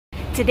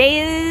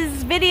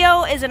Today's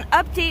video is an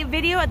update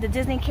video at the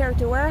Disney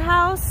Character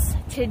Warehouse.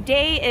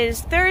 Today is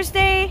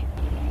Thursday,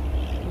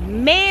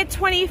 May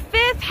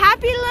 25th.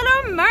 Happy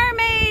Little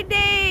Mermaid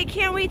Day!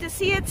 Can't wait to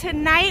see it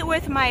tonight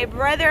with my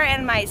brother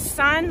and my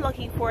son.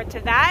 Looking forward to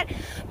that.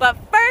 But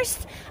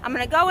first, I'm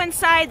gonna go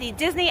inside the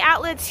Disney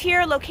outlets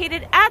here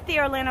located at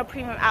the Orlando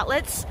Premium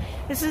Outlets.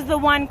 This is the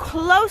one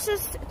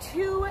closest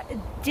to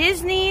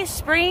Disney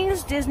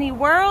Springs, Disney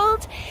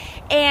World.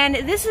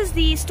 And this is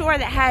the store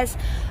that has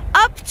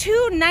up to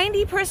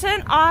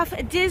 90% off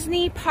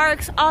Disney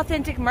Parks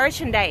authentic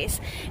merchandise.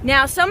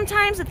 Now,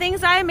 sometimes the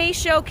things I may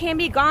show can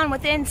be gone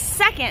within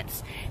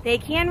seconds. They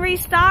can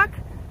restock,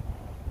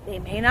 they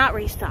may not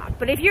restock.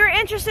 But if you're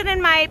interested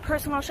in my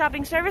personal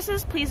shopping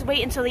services, please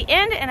wait until the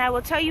end and I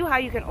will tell you how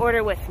you can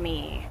order with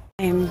me.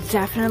 I'm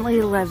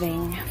definitely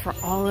living for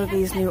all of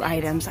these new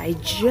items. I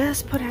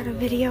just put out a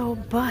video,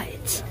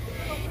 but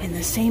in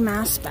the same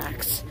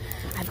aspects,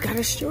 I've got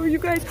to show you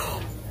guys.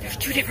 Oh, there's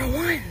two different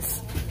ones.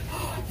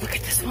 Look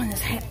at this one,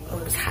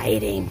 it's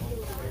hiding.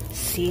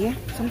 See?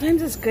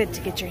 Sometimes it's good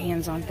to get your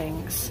hands on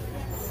things.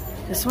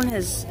 This one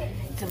is,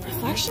 the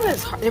reflection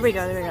is hard. There we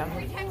go, there we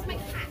go.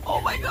 Oh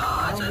my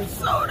gosh, it's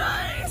so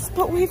nice.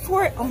 But wait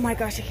for it. Oh my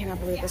gosh, I cannot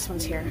believe this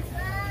one's here.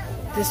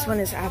 This one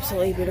is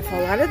absolutely beautiful.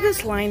 A lot of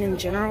this line in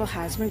general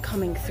has been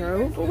coming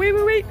through. But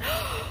wait.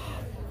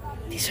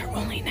 These are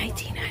only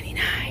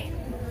 $19.99.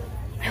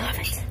 I love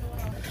it.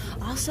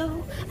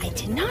 Also, I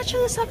did not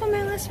show this up on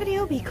my last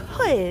video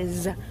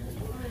because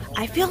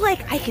I feel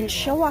like I can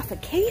show off a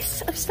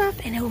case of stuff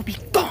and it will be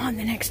gone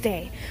the next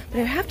day.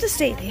 But I have to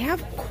say, they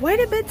have quite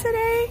a bit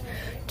today.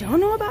 Don't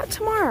know about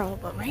tomorrow,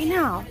 but right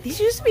now, these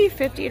used to be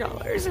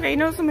 $50. And I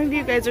know some of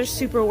you guys are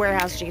super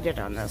warehouse jaded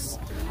on this.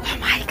 Oh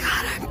my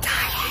God, I'm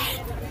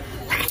dying.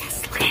 Look at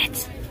this, look at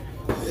it.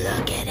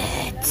 Look at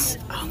it.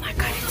 Oh my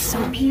God, it's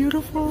so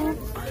beautiful.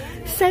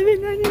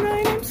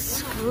 $7.99, I'm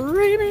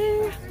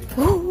screaming.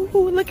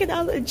 Ooh, look at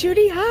all the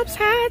Judy Hopps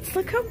hats.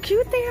 Look how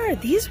cute they are.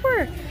 These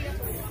were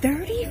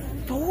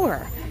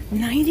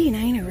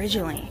 $34.99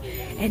 originally,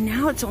 and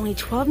now it's only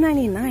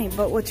 $12.99.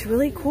 But what's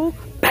really cool,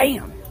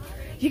 bam,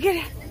 you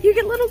get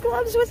little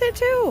gloves with it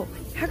too.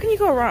 How can you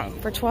go wrong?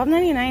 For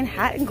 $12.99,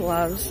 hat and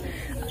gloves,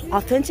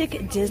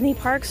 authentic Disney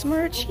Parks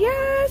merch.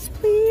 Yes,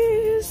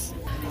 please.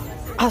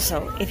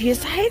 Also, if you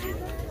decide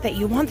that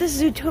you want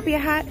this Zootopia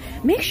hat,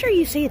 make sure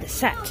you say the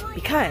set,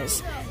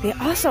 because they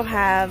also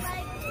have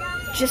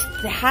just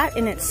the hat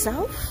in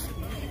itself.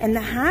 And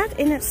the hat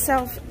in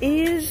itself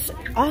is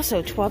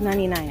also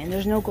 $12.99, and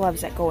there's no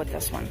gloves that go with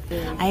this one.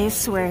 I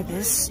swear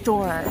this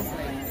store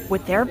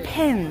with their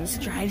pins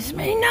drives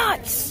me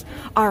nuts.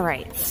 All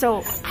right,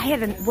 so I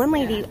had one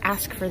lady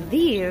ask for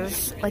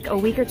these like a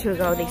week or two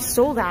ago. They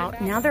sold out.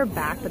 Now they're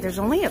back, but there's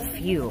only a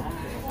few.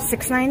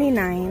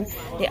 $6.99.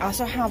 They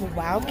also have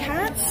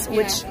Wildcats,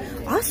 which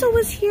also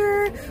was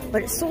here,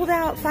 but it sold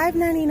out.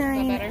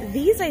 $5.99.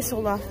 These I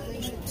showed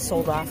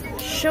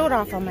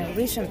off on my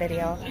recent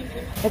video.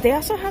 But they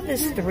also have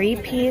this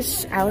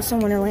 3-piece Alice in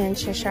Wonderland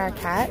Cheshire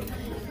Cat,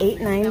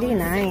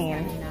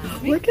 $8.99.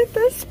 Look at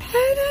this pen,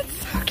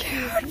 it's so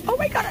cute. Oh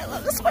my God, I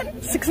love this one.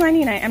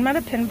 $6.99. I'm not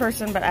a pin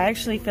person, but I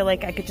actually feel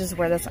like I could just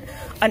wear this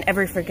on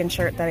every freaking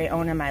shirt that I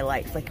own in my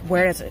life. Like,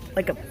 where is it?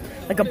 Like a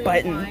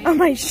button on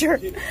my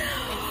shirt.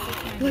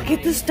 Look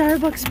at the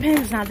Starbucks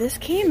pins. Now, this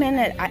came in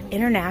at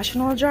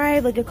International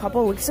Drive like a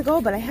couple weeks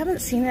ago, but I haven't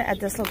seen it at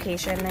this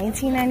location.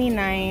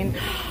 $19.99.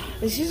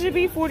 This used to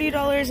be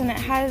 $40, and it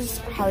has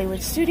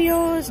Hollywood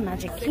Studios,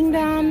 Magic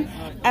Kingdom,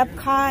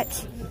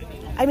 Epcot.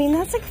 I mean,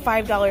 that's like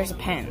 $5 a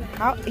pen.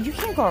 You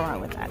can't go wrong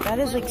with that. That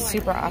is like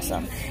super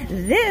awesome.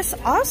 This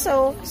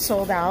also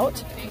sold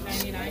out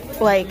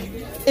like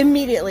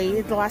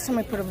immediately the last time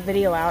I put a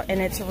video out, and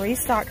it's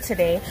restocked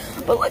today.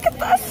 But look at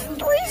this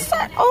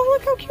 3-set. Oh,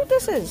 look how cute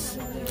this is.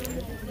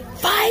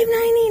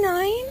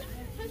 $5.99.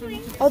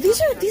 Oh,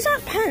 these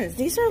aren't pens.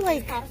 These are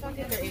like,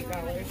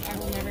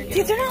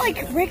 they're not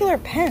like regular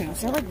pens.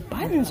 They're like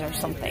buttons or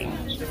something.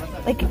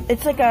 Like,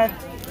 it's like a,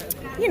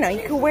 you know,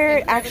 you can wear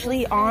it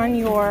actually on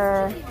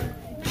your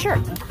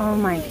shirt. Oh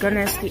my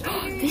goodness.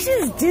 This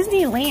is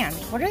Disneyland.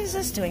 What is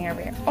this doing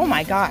over here? Oh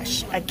my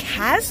gosh. A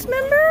cast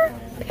member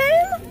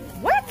pen?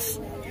 What?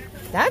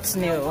 That's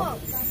new.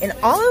 In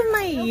all of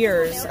my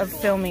years of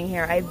filming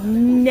here, I've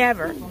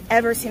never,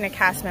 ever seen a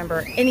cast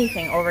member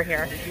anything over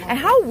here. And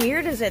how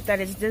weird is it that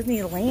it's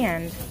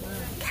Disneyland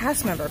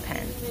cast member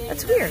pen?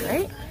 That's weird,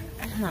 right?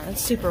 I don't know. It's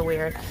super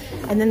weird.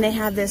 And then they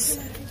have this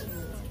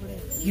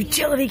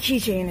utility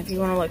keychain if you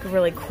want to look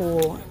really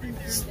cool.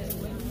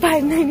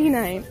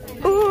 $5.99.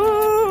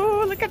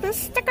 Ooh, look at this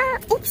sticker.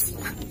 Oops.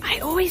 I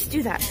always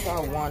do that. I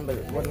saw one, but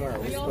where are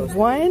we supposed to?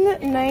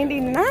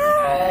 $1.99.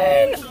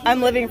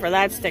 I'm living for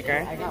that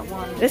sticker. I got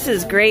one. This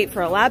is great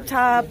for a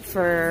laptop,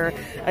 for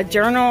a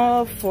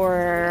journal,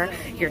 for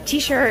your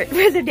t-shirt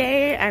for the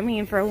day. I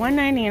mean, for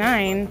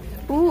 $1.99.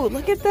 Ooh,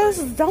 look at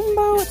this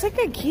Dumbo. It's like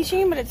a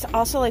keychain, but it's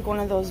also like one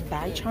of those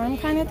bag charm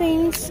kind of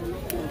things.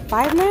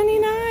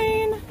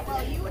 $5.99.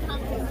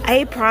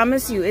 I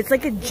promise you, it's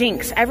like a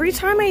jinx. Every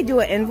time I do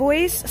an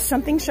invoice,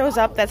 something shows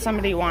up that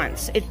somebody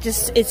wants.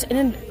 It's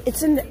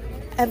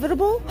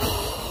inevitable.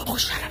 Oh,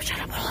 shut up,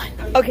 hold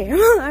on. Okay,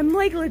 I'm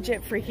like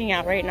legit freaking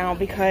out right now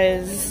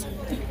because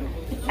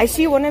I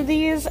see one of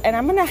these and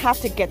I'm gonna have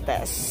to get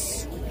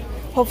this.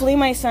 Hopefully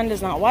my son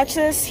does not watch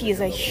this.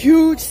 He's a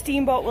huge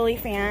Steamboat Willie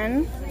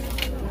fan.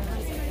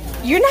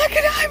 You're not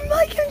gonna, I'm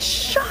like in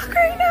shock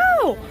right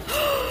now.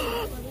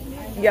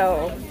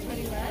 Yo,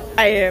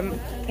 I am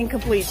in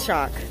complete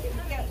shock.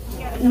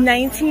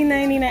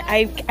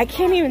 $19.99. I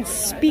can't even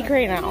speak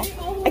right now.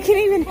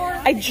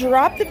 I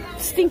dropped the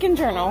stinking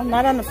journal,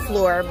 not on the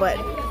floor, but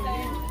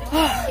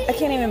I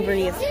can't even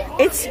breathe.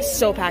 It's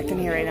so packed in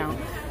here right now.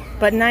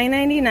 But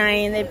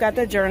 $9.99, they've got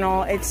the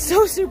journal. It's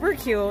so super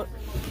cute.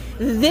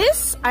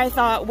 This I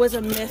thought was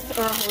a myth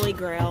or a holy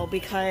grail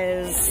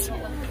because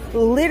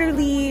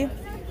literally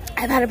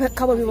I've had a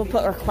couple of people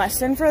put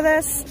requests in for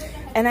this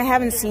and I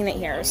haven't seen it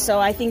here. So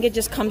I think it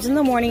just comes in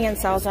the morning and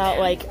sells out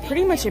like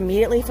pretty much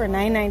immediately for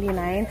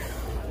 $9.99.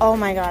 Oh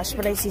my gosh,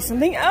 but I see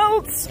something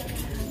else.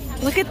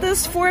 Look at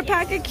this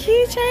 4-pack of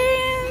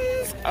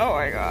keychains. Oh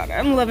my god,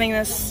 I'm loving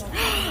this.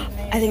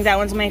 I think that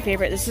one's my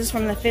favorite. This is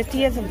from the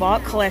 50th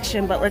Vault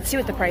collection, but let's see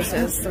what the price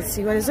is. Let's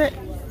see, what is it?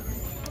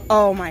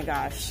 Oh my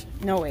gosh,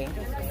 no way.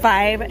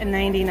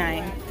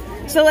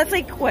 $5.99. So that's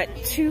like what,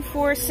 2,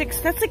 4,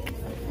 6, that's like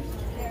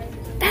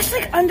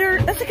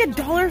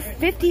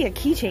 $1.50 a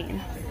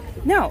keychain.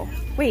 No,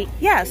 wait,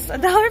 yes,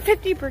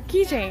 $1.50 per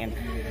keychain.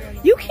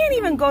 You can't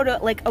even go to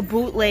like a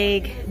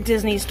bootleg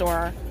Disney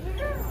store,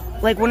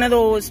 like one of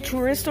those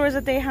tourist stores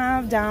that they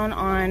have down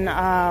on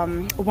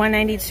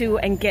 192,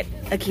 and get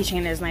a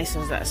keychain as nice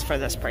as this for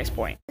this price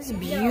point. This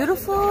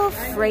beautiful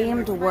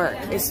framed work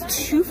is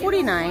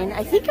 $249.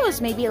 I think it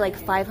was maybe like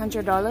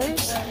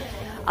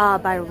 $500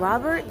 by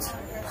Robert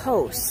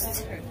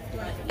Post.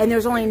 And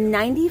there's only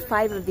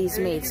 95 of these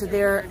made, so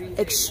they're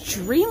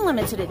extreme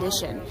limited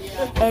edition.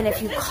 And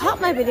if you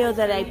caught my video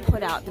that I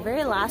put out, the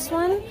very last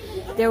one,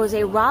 there was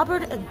a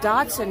Robert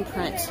Dodson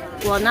print,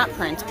 well not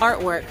print,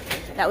 artwork,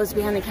 that was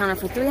behind the counter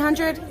for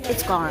 $300.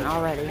 It's gone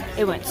already.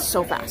 It went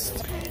so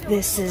fast.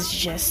 This is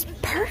just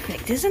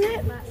perfect, isn't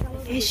it?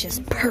 It's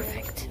just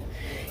perfect.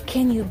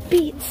 Can you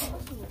beat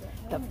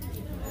the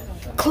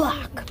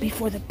clock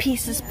before the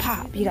pieces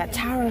pop? You got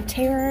Tower of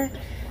Terror.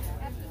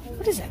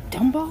 What is that,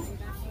 Dumbo?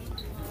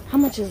 How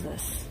much is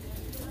this?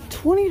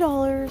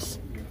 $20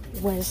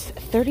 was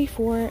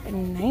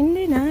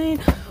 $34.99.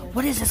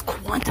 What is this,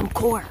 Quantum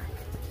Core?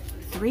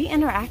 3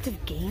 interactive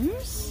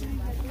games?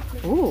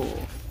 Ooh,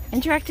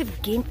 interactive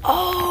game.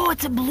 Oh,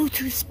 it's a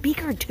Bluetooth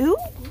speaker too?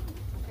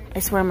 I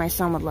swear my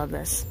son would love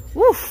this.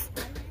 Woof.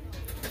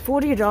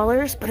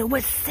 $40, but it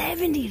was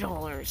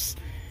 $70.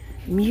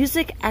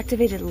 Music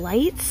activated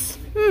lights.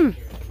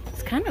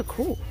 It's kind of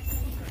cool.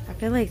 I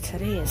feel like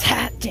today is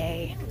hat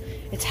day.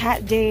 It's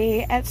hat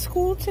day at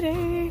school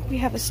today. We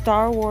have a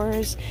Star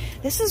Wars.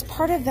 This is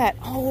part of that,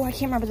 oh, I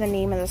can't remember the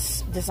name of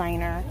this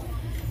designer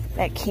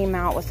that came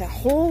out with a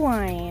whole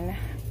line.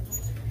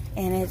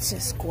 And it's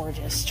just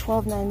gorgeous.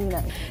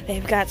 $12.99.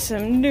 They've got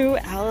some new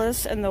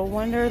Alice in the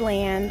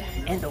Wonderland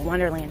and the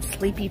Wonderland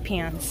Sleepy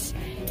Pants.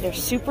 They're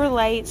super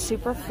light,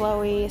 super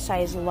flowy,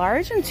 size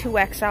large and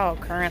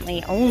 2XL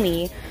currently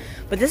only.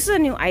 But this is a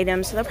new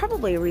item, so they'll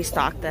probably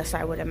restock this,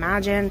 I would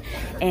imagine.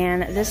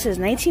 And this is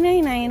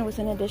 $19.99 with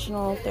an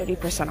additional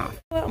 30% off.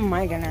 Oh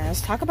my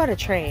goodness, talk about a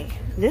tray.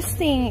 This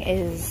thing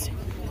is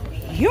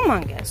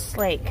humongous.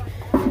 Like,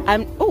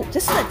 oh,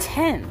 this is a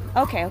 10.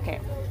 Okay.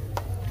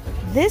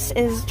 This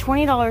is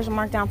 $20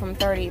 marked down from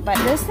 30, but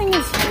this thing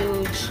is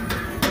huge.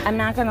 I'm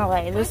not gonna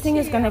lie, this thing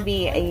is gonna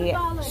be a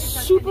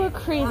super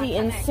crazy,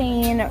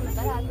 insane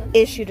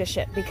issue to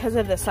ship because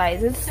of the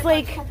size. It's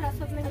like,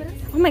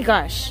 oh my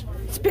gosh.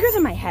 It's bigger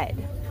than my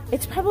head.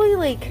 It's probably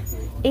like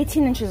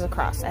 18 inches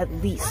across at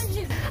least.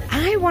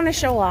 I want to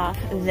show off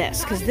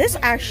this because this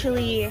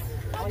actually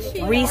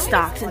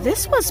restocked.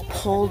 This was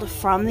pulled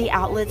from the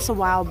outlets a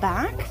while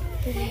back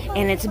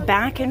and it's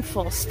back in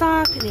full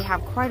stock. They have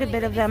quite a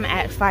bit of them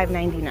at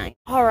 $5.99.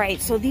 All right,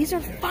 so these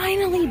are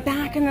finally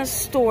back in the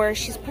store.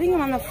 She's putting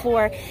them on the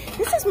floor.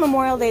 This is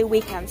Memorial Day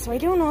weekend, so I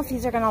don't know if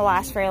these are gonna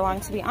last very long,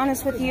 to be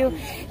honest with you.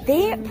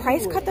 They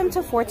price cut them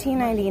to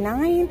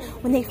 $14.99.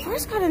 When they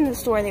first got in the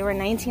store, they were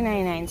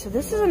 $19.99, so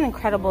this is an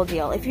incredible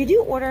deal. If you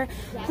do order,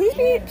 please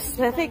be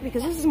specific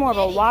because this is more of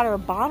a water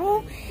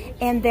bottle.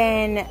 And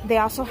then they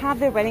also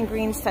have the red and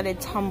green studded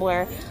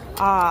tumbler,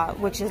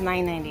 which is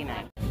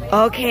 $9.99.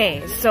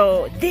 Okay,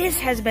 so this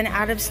has been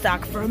out of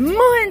stock for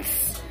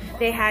months.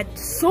 They had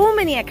so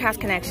many at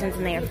Cast Connections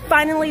and they are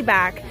finally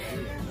back.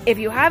 If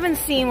you haven't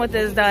seen what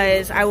this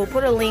does, I will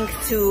put a link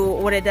to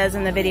what it does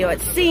in the video.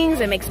 It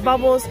sings, it makes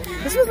bubbles.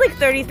 This was like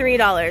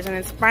 $33 and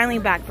it's finally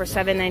back for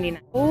 $7.99.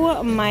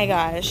 Oh my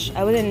gosh,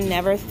 I would have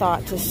never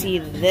thought to see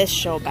this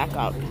show back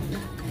up.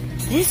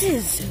 This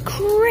is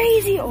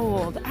crazy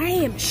old. I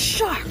am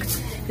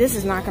shocked. This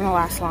is not gonna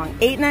last long.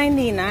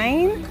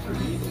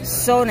 $8.99.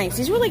 So nice.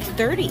 These were like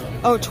 30.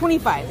 Oh,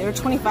 25. They were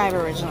 25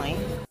 originally.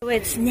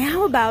 It's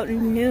now about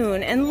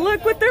noon, and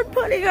look what they're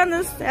putting on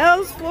the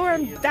sales floor.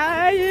 I'm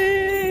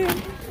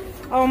dying.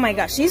 Oh my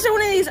gosh, these are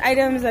one of these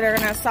items that are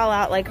gonna sell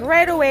out like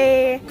right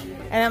away,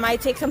 and it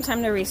might take some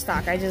time to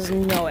restock. I just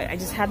know it. I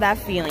just have that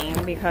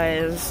feeling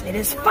because it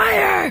is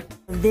fire.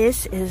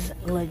 This is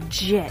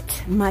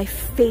legit my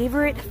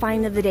favorite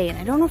find of the day, and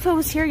I don't know if it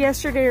was here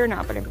yesterday or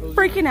not, but I'm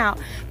freaking out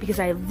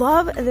because I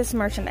love this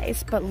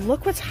merchandise. But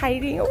look what's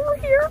hiding over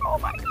here. Oh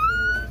my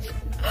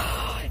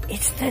gosh.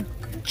 It's the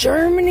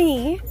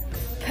Germany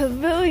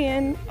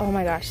pavilion. Oh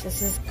my gosh,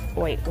 this is,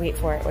 wait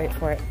for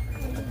it.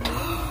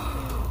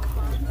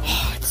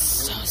 Oh, it's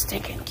so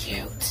stinking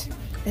cute.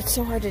 It's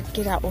so hard to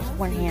get out with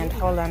one hand.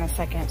 Hold on a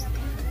second.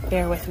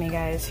 Bear with me,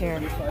 guys, here.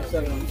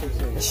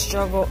 The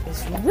struggle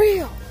is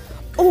real.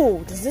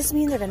 Oh, does this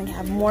mean they're gonna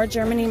have more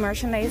Germany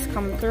merchandise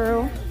come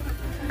through?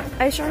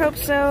 I sure hope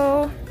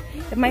so.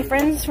 If my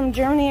friends from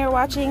Germany are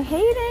watching,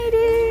 hey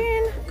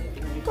Nadine!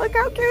 Look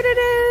how cute it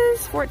is!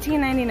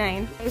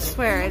 $14.99. I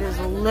swear, it is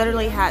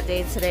literally hat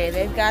day today.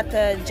 They've got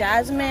the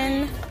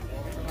Jasmine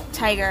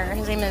Tiger.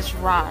 His name is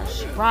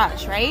Raj.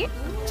 Raj, right?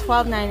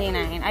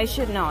 $12.99. I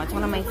should know. It's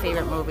one of my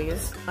favorite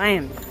movies. I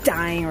am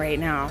dying right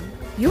now.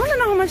 You want to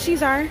know how much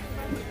these are?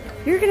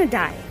 You're gonna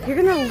die. You're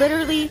gonna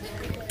literally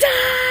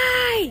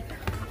die!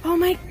 Oh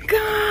my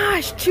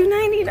gosh,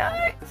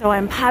 $2.99. So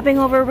I'm popping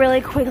over really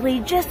quickly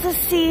just to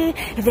see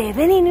if they have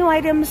any new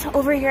items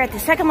over here at the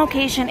second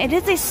location. It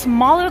is a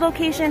smaller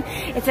location.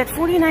 It's at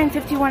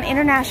 4951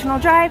 International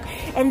Drive,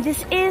 and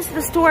this is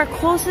the store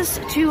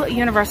closest to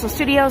Universal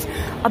Studios.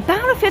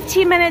 About a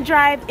 15-minute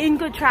drive in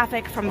good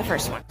traffic from the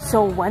first one.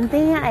 So one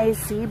thing I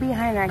see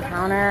behind that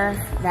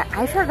counter that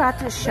I forgot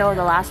to show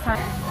the last time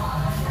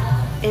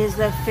is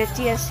the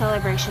 50th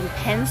celebration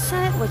pin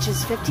set, which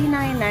is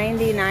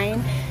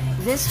 $59.99.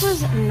 This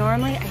was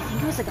normally, I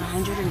think it was like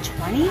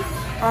 $120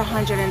 or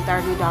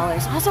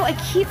 $130. Also, I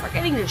keep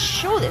forgetting to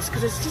show this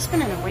because it's just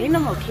been in a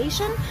random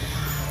location.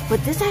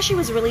 But this actually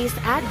was released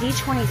at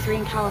D23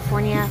 in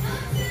California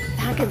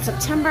back in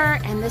September.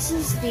 And this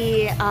is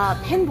the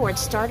pinboard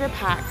starter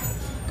pack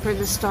for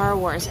the Star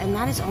Wars. And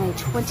that is only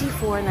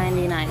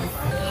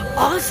 $24.99.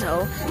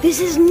 Also,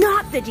 this is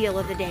not the deal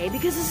of the day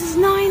because this is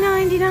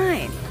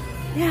 $9.99.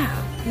 Yeah,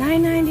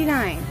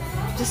 $9.99.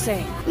 Just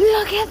saying.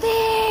 Look at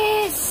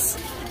this!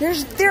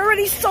 They're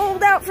already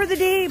sold out for the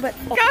day, but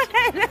go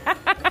ahead.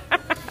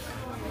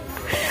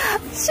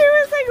 She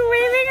was like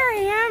waving her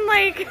hand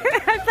like,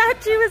 I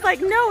thought she was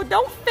like, no,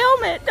 don't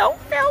film it, don't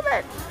film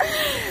it.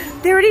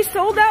 They already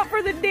sold out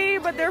for the day,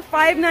 but they're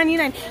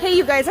 $5.99. Hey,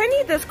 you guys, I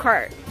need this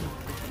cart.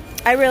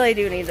 I really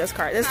do need this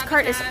cart. This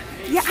cart is,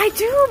 yeah, I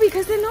do,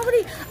 because then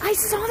nobody, I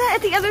saw that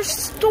at the other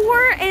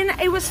store, and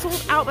it was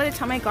sold out by the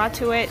time I got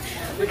to it.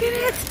 Look at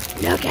it.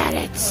 Look at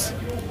it.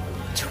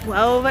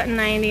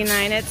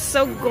 $12.99. It's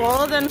so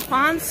gold and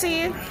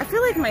fancy. I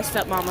feel like my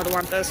stepmom would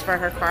want this for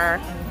her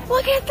car.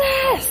 Look at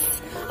this!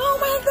 Oh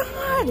my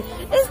god!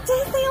 It's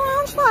Disney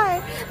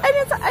Loungefly! And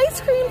it's an ice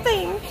cream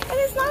thing! And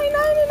it's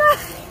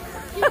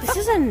 $9.99! This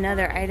is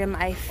another item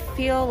I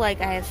feel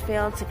like I have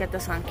failed to get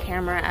this on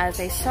camera as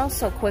they sell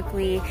so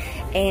quickly,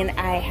 and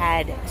I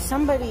had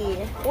somebody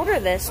order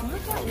this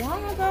not that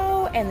long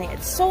ago and they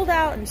had sold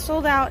out, and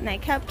I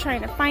kept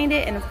trying to find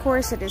it, and of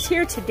course it is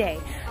here today.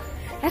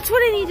 That's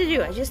what I need to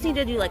do. I just need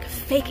to do like a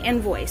fake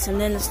invoice,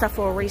 and then the stuff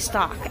will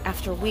restock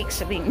after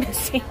weeks of being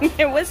missing.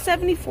 It was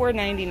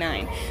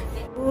 $74.99.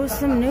 Oh,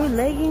 some new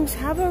leggings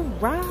have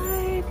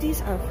arrived.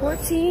 These are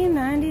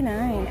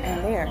 $14.99,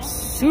 and they are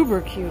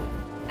super cute.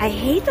 I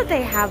hate that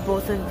they have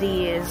both of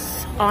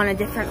these on a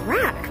different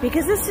rack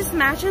because this just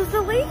matches the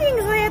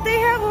leggings that they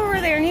have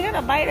over there, and you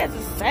gotta buy it as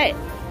a set.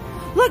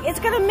 Look, it's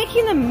got a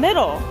Mickey in the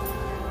middle.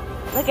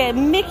 Like a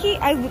Mickey,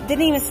 I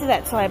didn't even see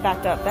that till I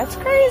backed up. That's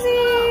crazy.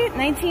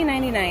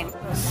 $19.99.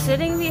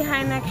 Sitting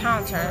behind the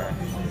counter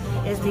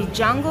is the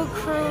Jungle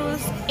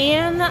Cruise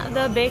and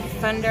the Big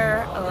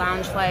Thunder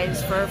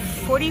Loungeflies for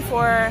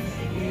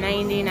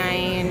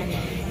 $44.99.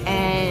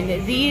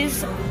 And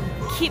these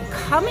keep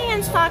coming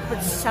in stock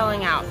but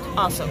selling out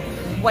also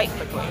quite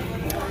quickly.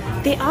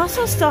 They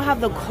also still have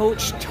the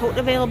Coach tote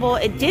available.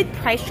 It did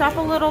price drop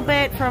a little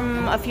bit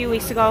from a few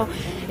weeks ago.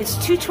 It's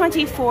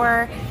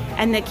 $224.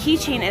 And the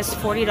keychain is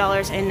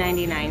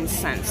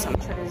 $40.99. I'm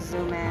trying to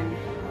zoom in.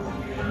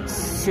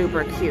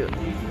 Super cute.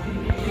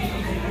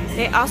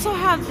 They also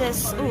have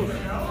this,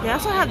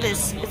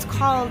 it's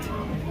called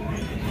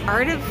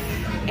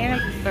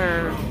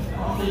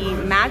the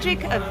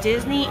Magic of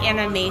Disney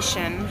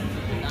Animation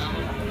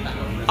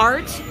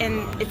Art,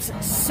 and it's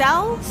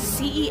Cel,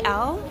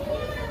 C-E-L.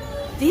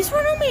 These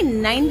were only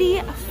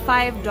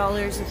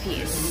 $95 a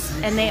piece,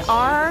 and they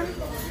are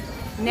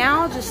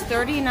now just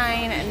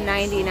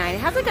 $39.99. It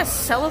has like a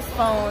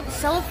cellophane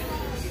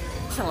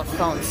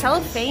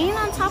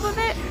on top of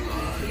it.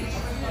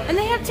 And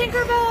they have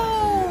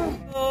Tinkerbell.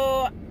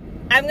 So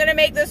I'm gonna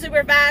make this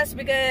super fast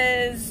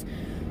because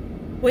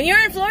when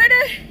you're in Florida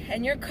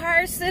and your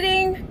car is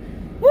sitting,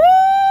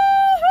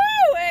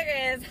 woo-hoo, it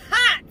is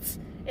hot.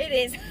 It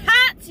is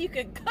hot. You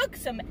can cook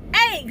some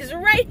eggs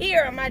right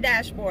here on my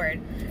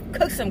dashboard.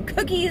 Cook some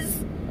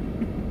cookies.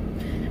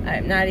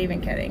 I'm not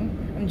even kidding.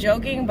 I'm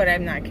joking, but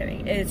I'm not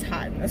kidding. It's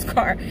hot in this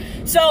car.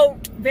 So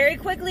very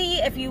quickly,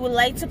 if you would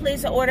like to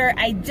place an order,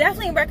 I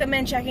definitely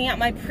recommend checking out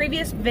my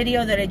previous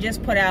video that I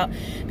just put out,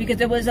 because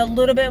it was a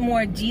little bit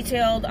more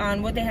detailed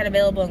on what they had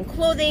available in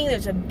clothing.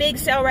 There's a big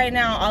sale right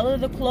now. All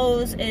of the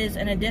clothes is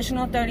an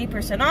additional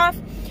 30% off.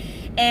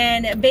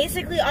 And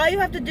basically all you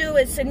have to do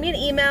is send me an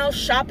email,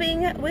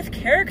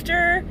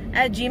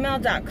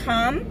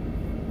 shoppingwithcharacter@gmail.com.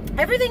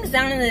 Everything's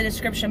down in the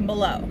description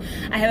below.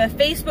 I have a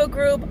Facebook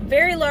group,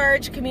 very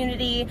large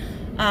community,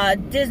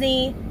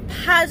 Disney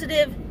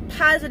positive,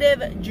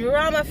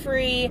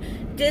 drama-free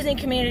Disney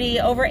community,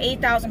 over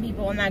 8,000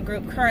 people in that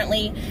group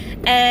currently.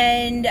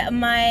 And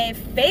my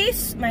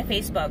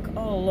Facebook,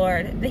 oh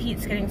Lord, the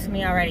heat's getting to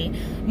me already.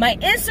 My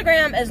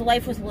Instagram is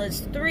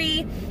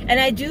LifeWithLiz3,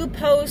 and I do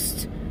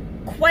post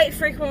quite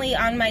frequently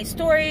on my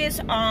stories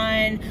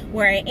on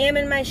where I am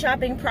in my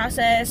shopping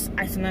process.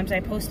 Sometimes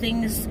I post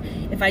things,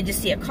 if I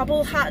just see a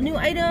couple hot new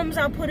items,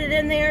 I'll put it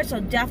in there.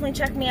 So definitely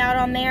check me out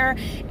on there,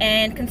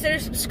 and consider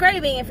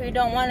subscribing if you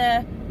don't want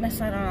to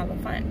miss out on all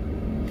the fun.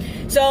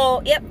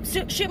 So, yep,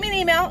 shoot me an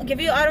email. I'll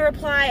give you an auto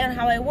reply on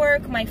how I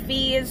work. My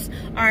fees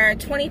are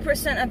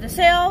 20% of the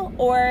sale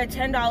or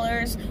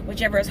 $10,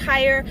 whichever is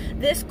higher.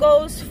 This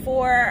goes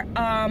for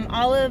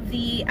all of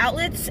the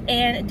outlets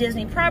and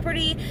Disney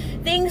property.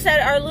 Things that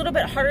are a little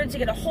bit harder to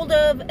get a hold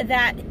of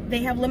that they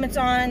have limits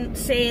on,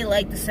 say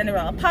like the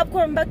Cinderella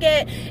popcorn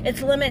bucket,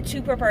 it's limit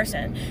 2 per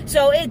person.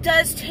 So it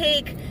does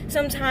take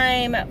some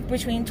time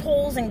between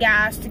tolls and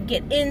gas to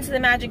get into the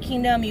Magic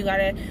Kingdom. You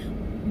gotta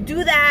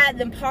do that,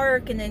 then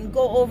park, and then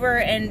go over.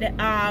 And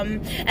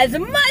as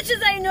much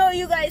as I know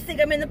you guys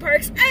think I'm in the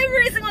parks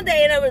every single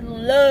day, and I would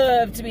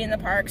love to be in the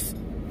parks,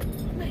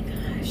 oh my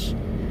gosh,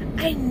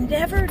 I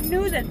never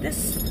knew that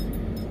this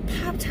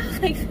popped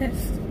out like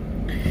this.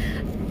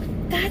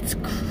 That's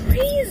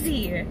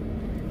crazy.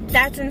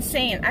 That's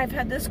insane. I've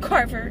had this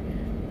car for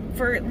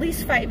at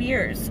least 5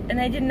 years, and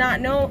I did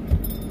not know.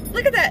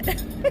 Look at that.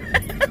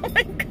 Oh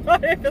my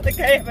god, I feel like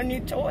I have a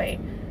new toy.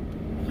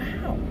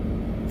 Wow.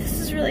 This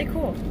is really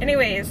cool.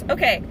 Anyways,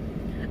 okay.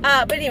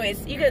 But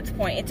anyways, you get the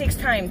point. It takes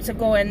time to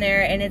go in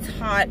there, and it's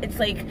hot. It's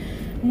like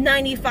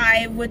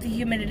 95 with the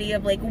humidity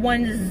of like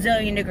 1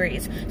 zillion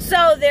degrees.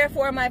 So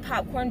therefore my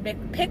popcorn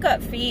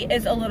pickup fee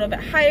is a little bit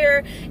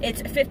higher.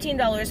 It's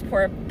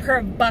 $15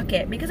 per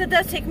bucket, because it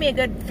does take me a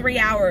good 3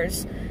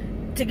 hours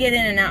to get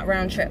in and out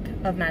round trip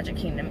of Magic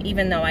Kingdom,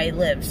 even though I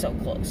live so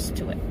close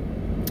to it.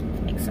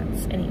 Makes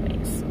sense.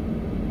 Anyways,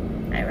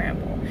 I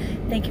ramble.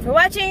 Thank you for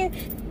watching.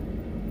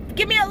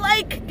 Give me a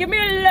like, give me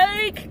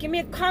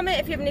a comment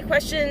if you have any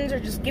questions, or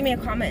just give me a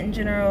comment in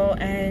general,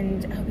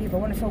 and I hope you have a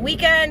wonderful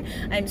weekend.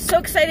 I'm so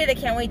excited. I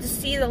can't wait to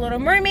see the Little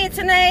Mermaid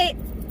tonight.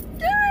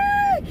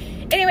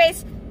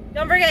 Anyways,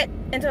 don't forget,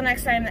 until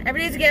next time, that every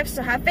day is a gift,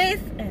 so have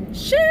faith and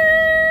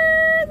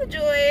share the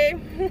joy.